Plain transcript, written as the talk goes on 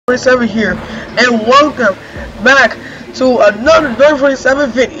47 here, and welcome back to another Nerd 47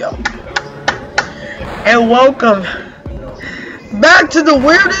 video. And welcome back to the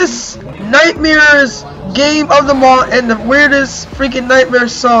weirdest nightmares game of them all, and the weirdest freaking nightmare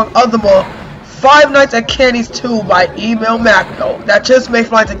song of them all, Five Nights at Candy's 2 by Email Macno. That just makes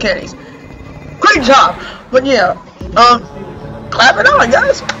Five Nights at Candy's. Great job! But yeah, clap it out,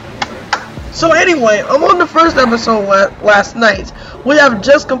 guys. So anyway, I'm on the first episode last night. We have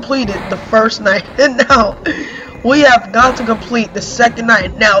just completed the first night, and now we have got to complete the second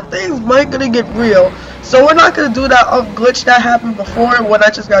night. Now things might gonna get real, so we're not gonna do that glitch that happened before when I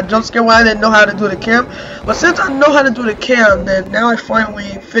just got jump scared when I didn't know how to do the cam. But since I know how to do the cam, then now I finally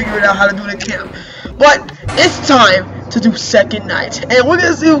figured out how to do the cam. But it's time to do second night, and we're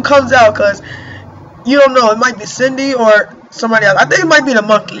gonna see who comes out, cause you don't know, it might be Cindy or somebody else. I think it might be the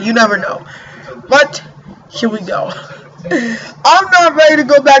monkey, you never know. But here we go. I'm not ready to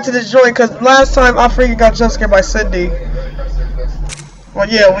go back to this joint because last time I freaking got jump scared by Cindy. Well,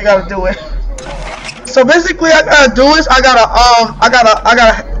 yeah, we gotta do it. So basically, I gotta do is I gotta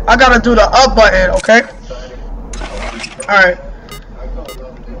do the up button, okay? All right.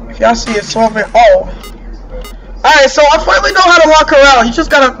 If y'all see it solving, oh. All right, so I finally know how to lock her out. You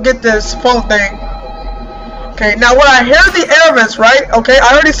just gotta get this phone thing. Okay, now when I hear the air vents, right? Okay,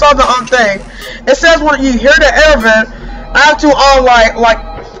 I already saw the thing. It says when you hear the air vent, I have to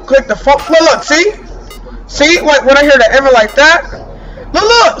like click the phone. Look, see, like when I hear the air vent like that.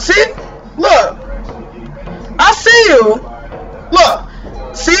 Look, see, look. I see you. Look,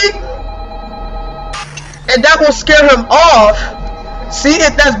 see, and that will scare him off. See,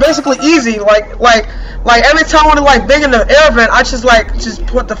 that's basically easy. Like every time I want to like bang in the air vent, I just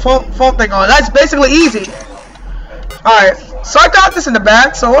put the phone thing on. That's basically easy. Alright, so I got this in the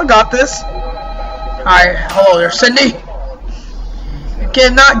back, so I got this. Alright, hello there, Cindy. You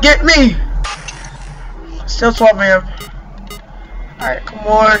cannot get me. Still 12 a.m. Alright, come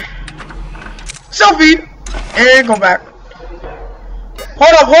on. Selfie! And go back.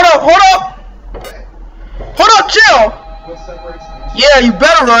 Hold up, chill! Yeah, you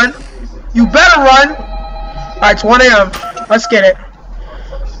better run. Alright, it's 1 a.m. Let's get it.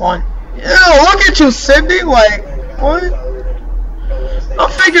 1. Ew, look at you, Cindy, like... What?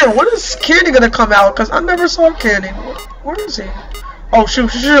 I'm figuring, when is Candy gonna come out? Because I never saw Candy. Where is he? Oh, shoot.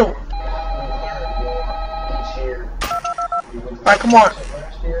 Alright, come on.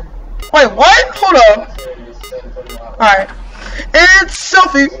 Wait, what? Hold up. Alright. And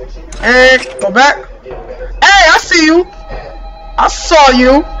selfie. And go back. Hey, I see you. I saw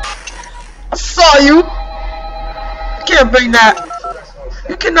you. You can't bring that.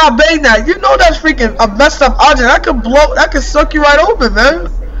 You cannot bang that. You know that's freaking a messed up object. That could blow. That could suck you right open, man.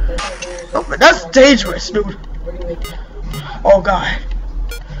 Oh, man, that's dangerous, dude. Oh god.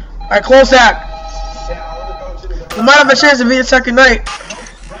 Alright, close that. We might have a chance to beat the second night.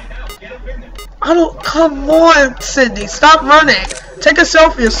 Come on, Cindy. Stop running. Take a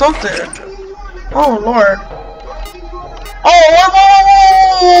selfie or something. Oh lord. Oh,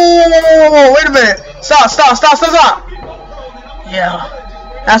 whoa. Wait a minute. Stop. Yeah.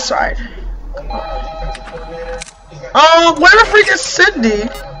 That's right. Where the freak is Cindy?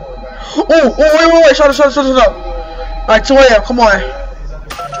 Oh, wait. Shut up. Alright, 2 a.m. Come on.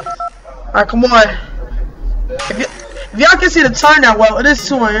 Alright, come on. If y'all can see the time now, well, it is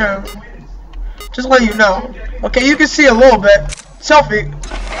 2 a.m. Just let you know. Okay, you can see a little bit. Selfie.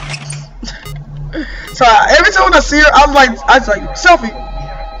 So every time when I see her, I was like, selfie.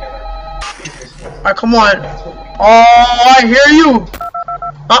 Alright, come on. Oh, I hear you.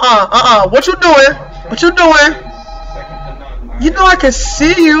 What you doing? You know I can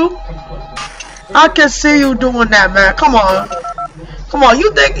see you. I can see you doing that, man. Come on.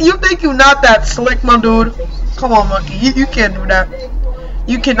 You think you not that slick, my dude? Come on, monkey. You can't do that.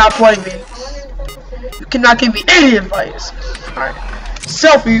 You cannot play me. You cannot give me any advice. Alright.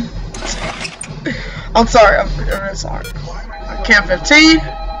 Selfie. I'm sorry. I'm sorry. Cam 15.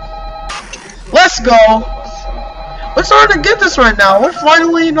 Let's go. We're starting to get this right now. We're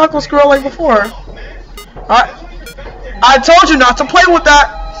finally not gonna screw up like before. I told you not to play with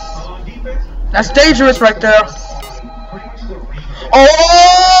that. That's dangerous right there.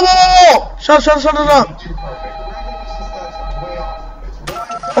 Oh! Shut up.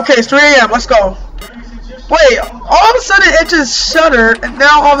 Okay, it's 3 a.m. Let's go. Wait, all of a sudden it just shuttered, and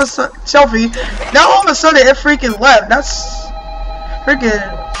now all of a sudden, selfie. Now all of a sudden it freaking left. That's freaking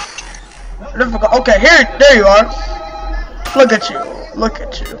difficult. Okay, there you are. Look at you.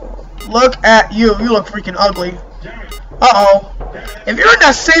 You look freaking ugly. Uh-oh. If you're in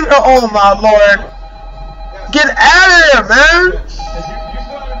that same... Oh, my lord. Get out of there, man.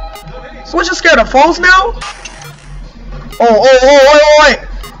 So what, you scared of phones now? Oh, wait.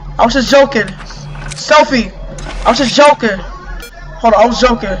 I was just joking. Selfie. I was just joking. Hold on, I was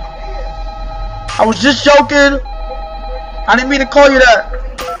joking. I was just joking. I didn't mean to call you that.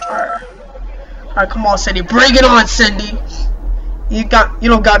 Alright, come on, Cindy. Bring it on, Cindy. You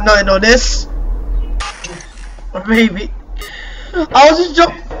don't got nothing on this. Or maybe. I was just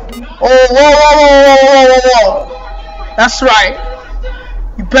joking. Oh, whoa. That's right.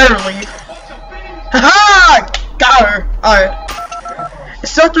 You better leave. Haha! Got her. Alright.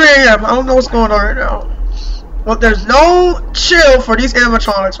 It's still 3 AM. I don't know what's going on right now. But there's no chill for these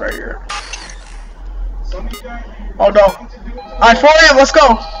animatronics right here. Oh no. Alright, 4 AM. Let's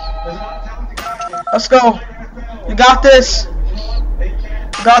go. Let's go. You got this.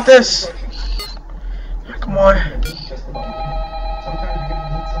 You got this. Come on.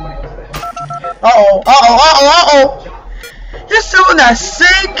 Uh-oh. You're still in that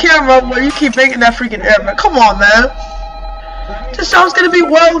same camera where you keep making that freaking air, man. Come on, man. This show's gonna be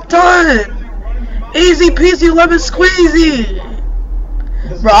well done. Easy peasy lemon squeezy.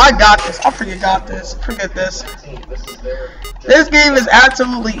 Bro, I got this. I freaking got this. Forget this. This game is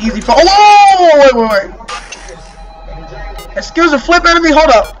absolutely easy for. Oh, wait. Excuse the flip enemy.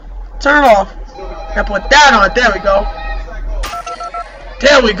 Hold up. Turn it off. And put that on. There we go.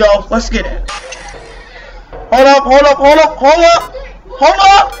 There we go. Let's get it. Hold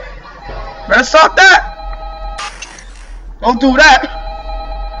up. Better stop that. Don't do that.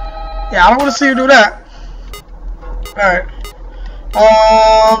 Yeah, I don't want to see you do that. Alright.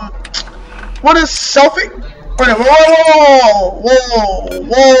 What is selfie? Wait, whoa!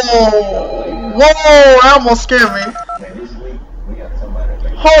 That almost scared me.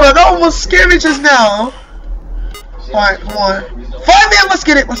 Hold on, that almost scared me just now. Alright, come on. 5 AM, let's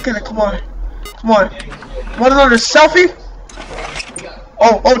get it, come on. What is on this selfie?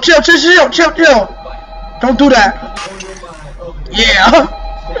 Oh, chill. Don't do that. Yeah.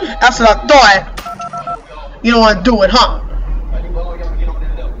 That's what I thought. You don't want to do it, huh?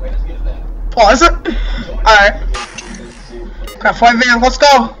 Pause it. Alright. Got 5 AM, let's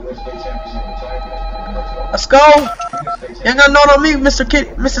go. You ain't got no on me,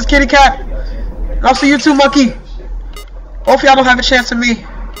 Mrs. Kitty Cat. And also you too, Monkey. Both y'all don't have a chance at me.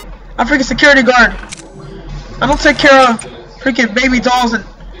 I'm freaking security guard. I don't take care of freaking baby dolls and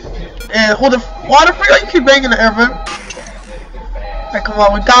hold the water for you. You keep banging the air, man. Alright, come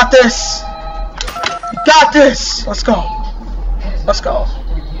on, we got this. Let's go.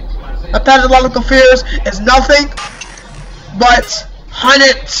 A pathological fears is nothing but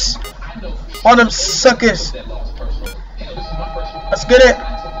hundreds on them suckers. Let's get it.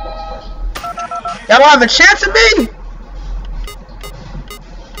 Y'all don't have a chance at me.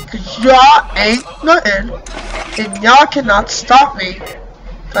 Cause y'all ain't nothing. And y'all cannot stop me.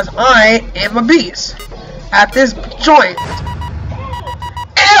 Cause I am a beast at this joint.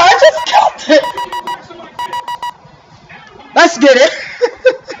 And I just killed it. Let's get it.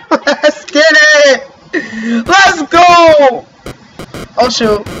 Let's go. Oh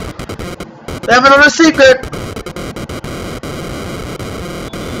shoot. We have another secret.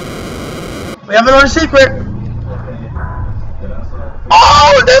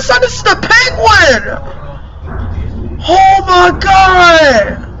 Oh, this is the penguin. Oh my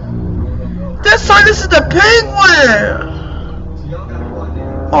god. This is the penguin.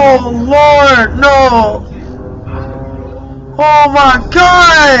 Oh lord, no. Oh my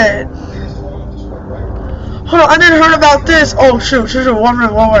god. Hold on, I didn't hear about this. Oh shoot. One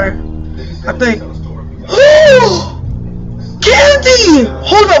minute. I think. Candy!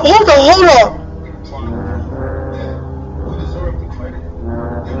 Hold up.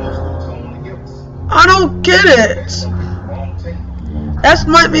 I don't get it. That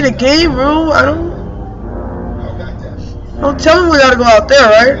might be the game room. Don't tell me we gotta go out there,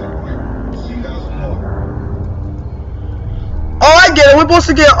 right? Oh, I get it. We're supposed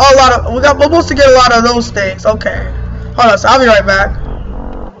to get a lot of. We're supposed to get a lot of those things. Okay. Hold on. So I'll be right back.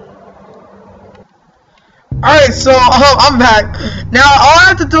 All right. So I'm back. Now all I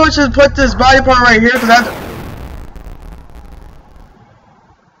have to do is just put this body part right here because I have to.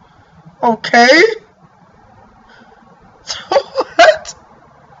 Okay. What?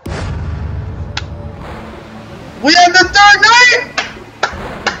 We have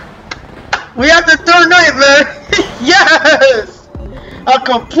the third night, man. Yes! A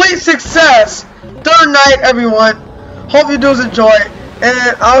complete success. Third night, everyone. Hope you dudes enjoy.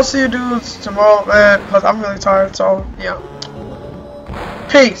 And I'll see you dudes tomorrow, man. Because I'm really tired, so, yeah.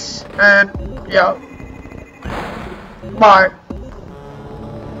 Peace. And, yeah. Bye.